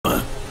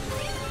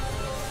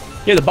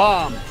You're the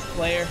bomb,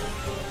 player.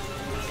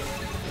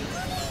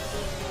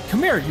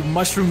 Come here, you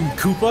mushroom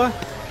Koopa.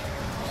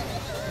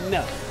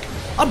 No.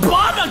 A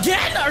bomb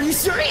again? Are you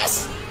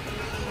serious?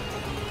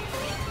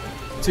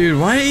 Dude,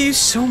 why are you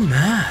so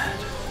mad?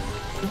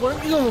 Why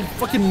don't you go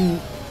fucking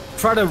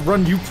try to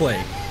run you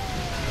play?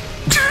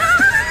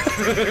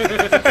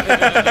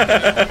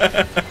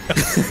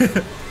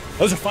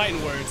 Those are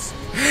fighting words.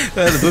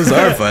 Those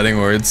are fighting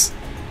words.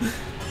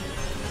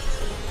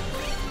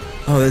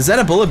 Oh, is that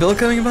a bullet bill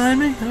coming behind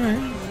me? Alright.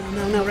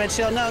 No, Red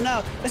Shell,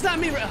 no. It's not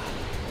me.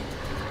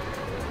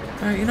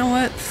 Alright, you know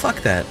what?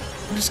 Fuck that.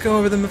 I'll just go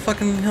over the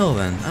fucking hill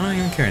then. I don't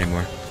even care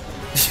anymore.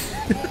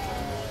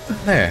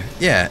 There.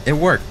 Yeah, it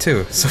worked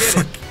too. So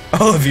fuck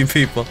all of you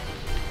people.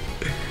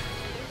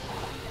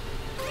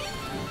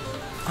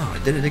 Oh, I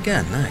did it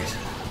again. Nice.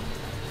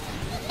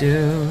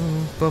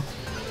 Do-bop.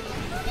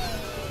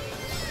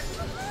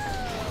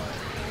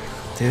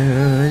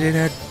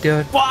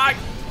 Do-do-do-do. Fuck!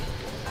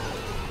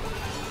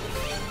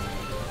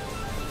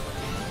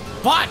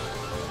 Fuck!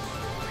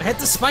 I hit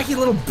the spiky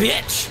little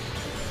bitch!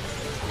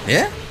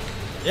 Yeah?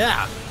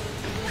 Yeah.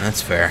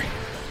 That's fair.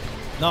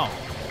 No.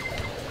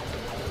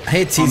 I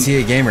hate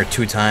TTA Gamer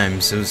 2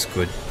 times. It was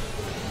good.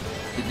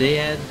 Did they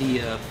add the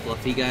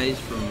fluffy guys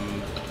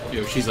from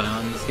Yoshi's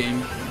Island in this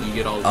game? You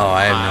get all. Oh,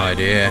 I have no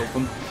idea.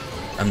 Them?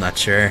 I'm not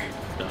sure.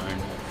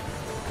 Darn.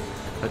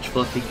 Touch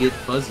fluffy, get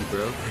fuzzy,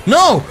 bro.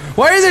 No!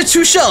 Why are there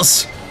 2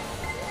 shells?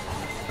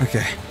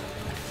 Okay.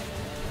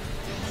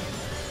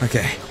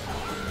 Okay.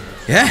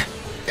 Yeah?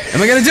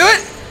 Am I gonna do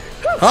it?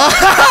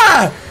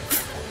 Ah!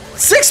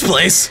 6th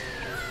place?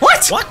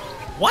 What? What?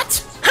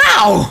 What?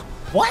 How?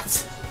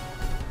 What?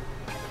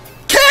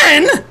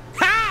 Ken?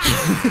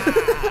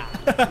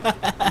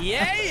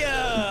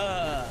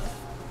 Yeah!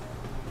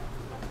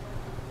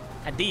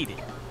 I did it.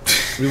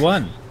 We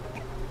won.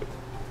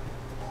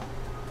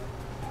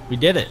 We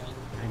did it.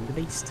 I'm the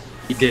beast.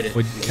 He did it.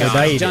 We God,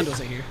 died. John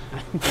wasn't here.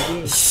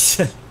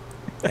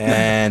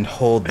 And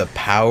hold the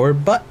power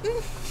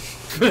button.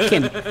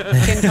 Ken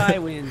Pie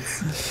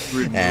wins.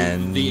 Remove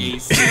And- the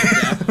AC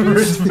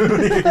adapters.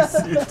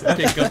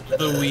 Pick up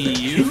the Wii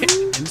U.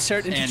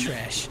 Insert into And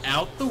trash.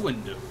 out the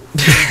window.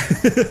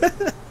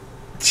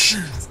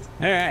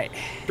 Alright.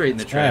 Straight in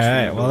the trash.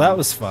 Alright, well that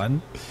was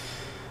fun.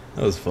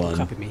 That was fun.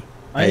 Copy me.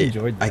 I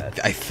enjoyed that.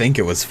 I think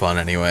it was fun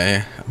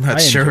anyway. I'm not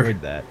I sure.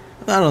 enjoyed that.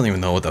 I don't even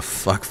know what the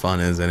fuck fun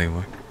is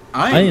anymore.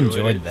 I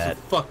enjoyed it, that.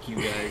 So fuck you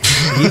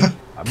guys.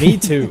 Me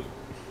too.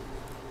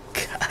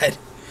 God.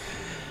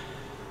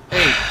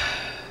 Hey,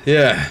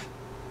 Yeah.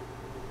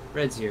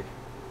 Red's here.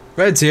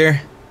 Red's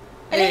here.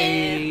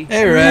 Hey.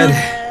 Hey,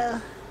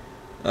 Red.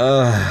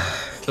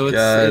 So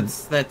God.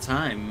 it's that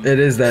time. It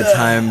is that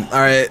time.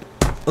 Alright.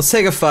 Let's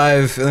take a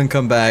 5 and then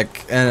come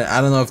back. And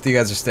I don't know if you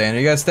guys are staying. Are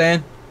you guys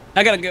staying?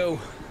 I gotta go.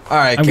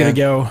 Alright, I'm gonna Ken.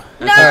 go.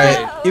 That's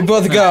Alright, you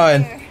both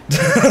going.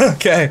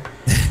 Okay.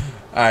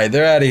 Alright,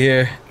 they're out of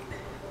here.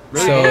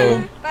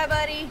 So, Bye,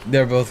 buddy.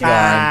 they're both gone.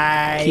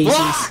 Bye.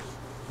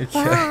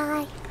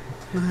 Okay.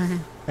 Bye.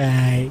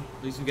 Bye.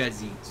 At least we got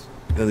Zeke's.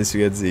 At least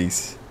we got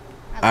Zeke's.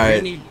 We're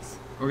Alright.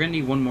 gonna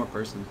need one more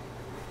person.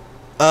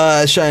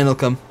 Cheyenne will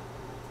come.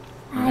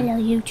 Hello,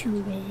 you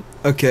too, Red.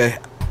 Okay.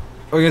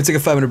 We're gonna take a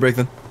 5-minute break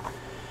then.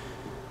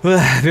 Be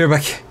right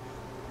back.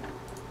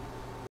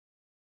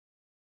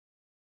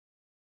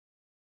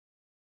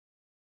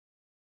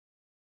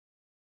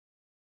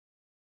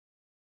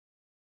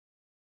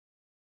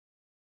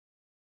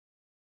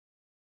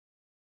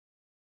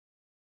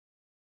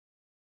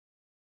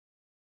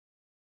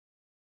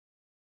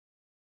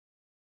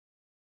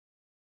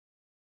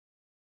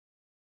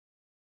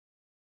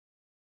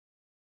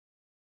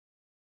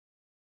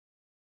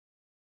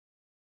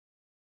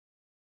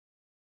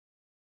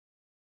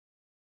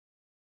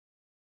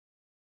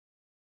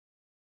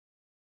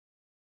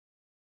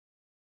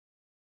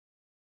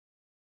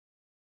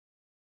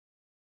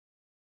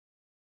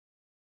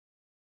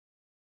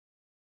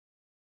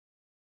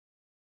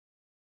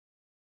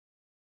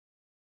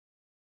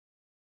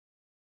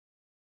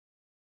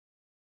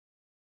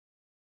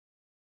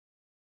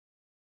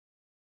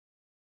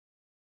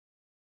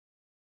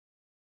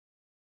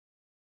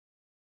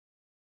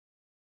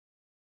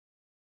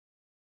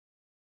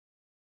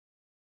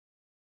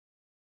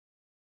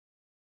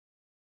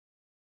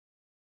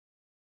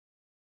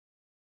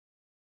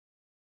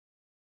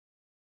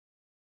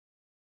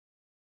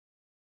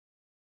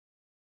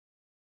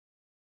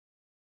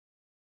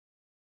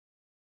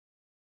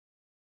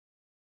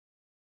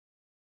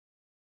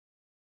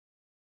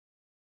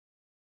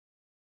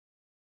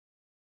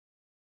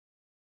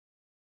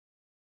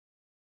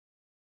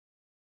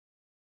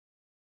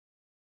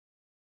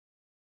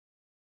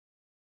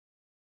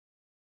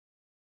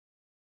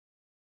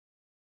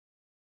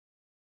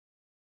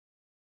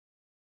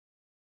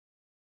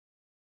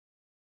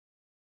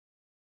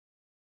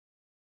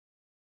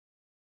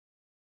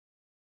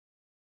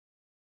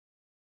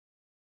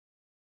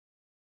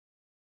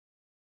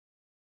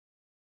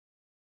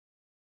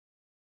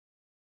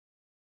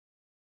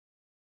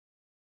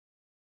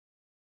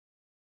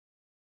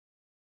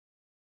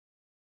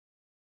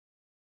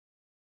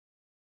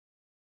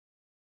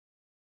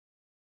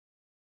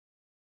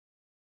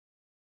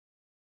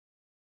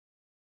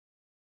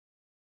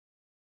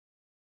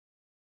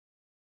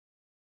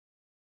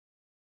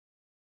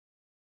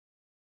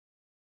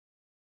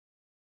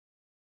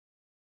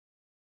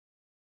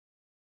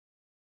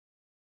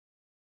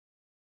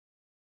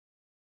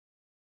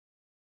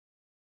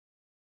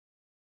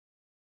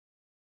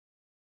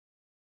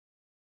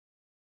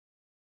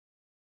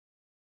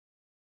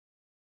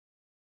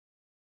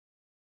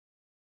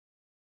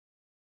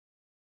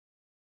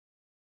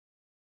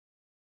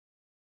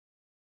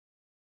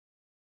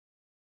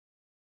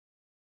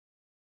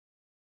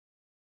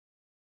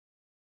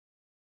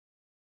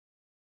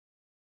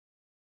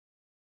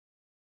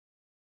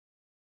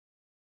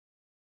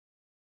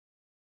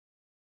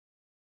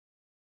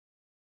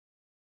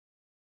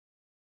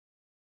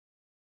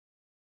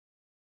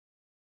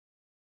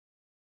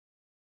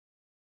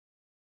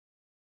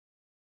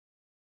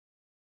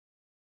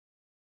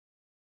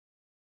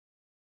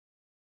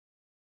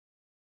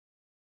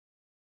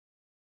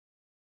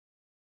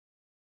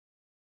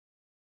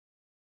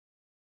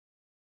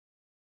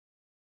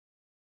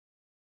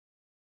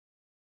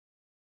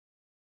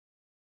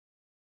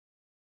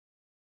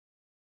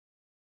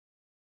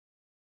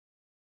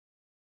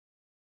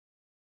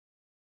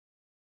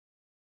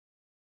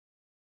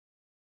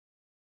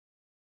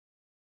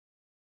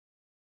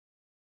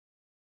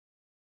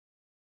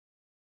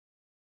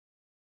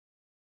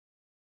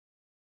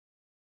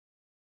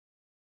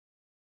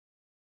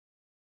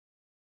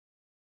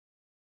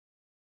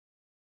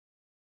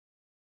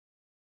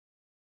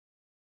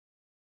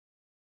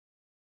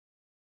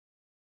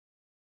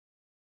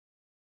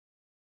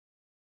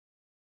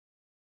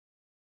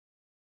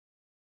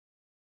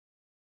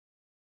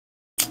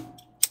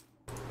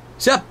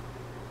 Sup?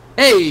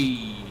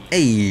 Hey!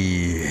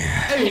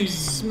 Hey.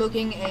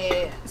 Smoking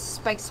a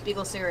Spike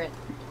Spiegel cigarette.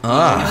 You know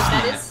what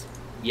Ah. that is?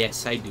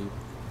 Yes, I do.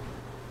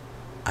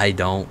 I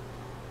don't.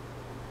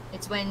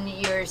 It's when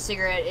your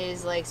cigarette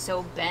is like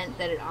so bent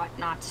that it ought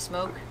not to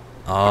smoke.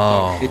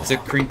 Oh. It's a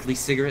crinkly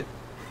cigarette.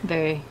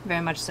 Very, very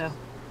much so.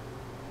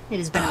 It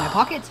has been in my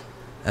pocket.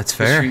 That's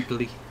fair.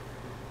 Crinkly.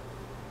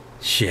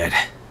 Shit.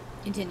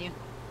 Continue.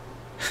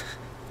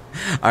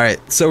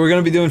 Alright, so we're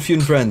gonna be doing Feud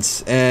and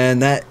Friends, and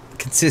that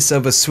consists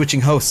of us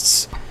switching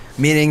hosts,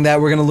 meaning that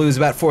we're gonna lose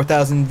about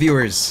 4,000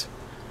 viewers.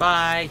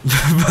 Bye.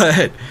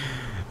 But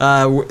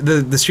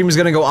the stream is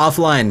gonna go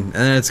offline, and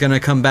then it's gonna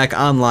come back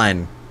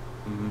online.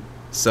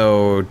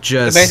 So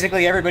just So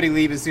basically, everybody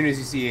leave as soon as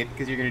you see it,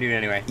 because you're gonna do it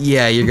anyway.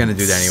 yeah, you're gonna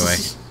do that anyway,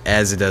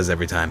 as it does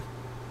every time.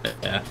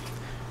 Yeah.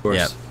 Of course.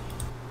 Yep.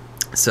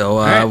 So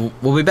Alright.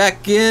 we'll be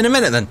back in a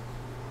minute then.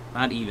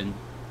 Not even.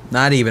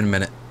 Not even a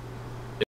minute.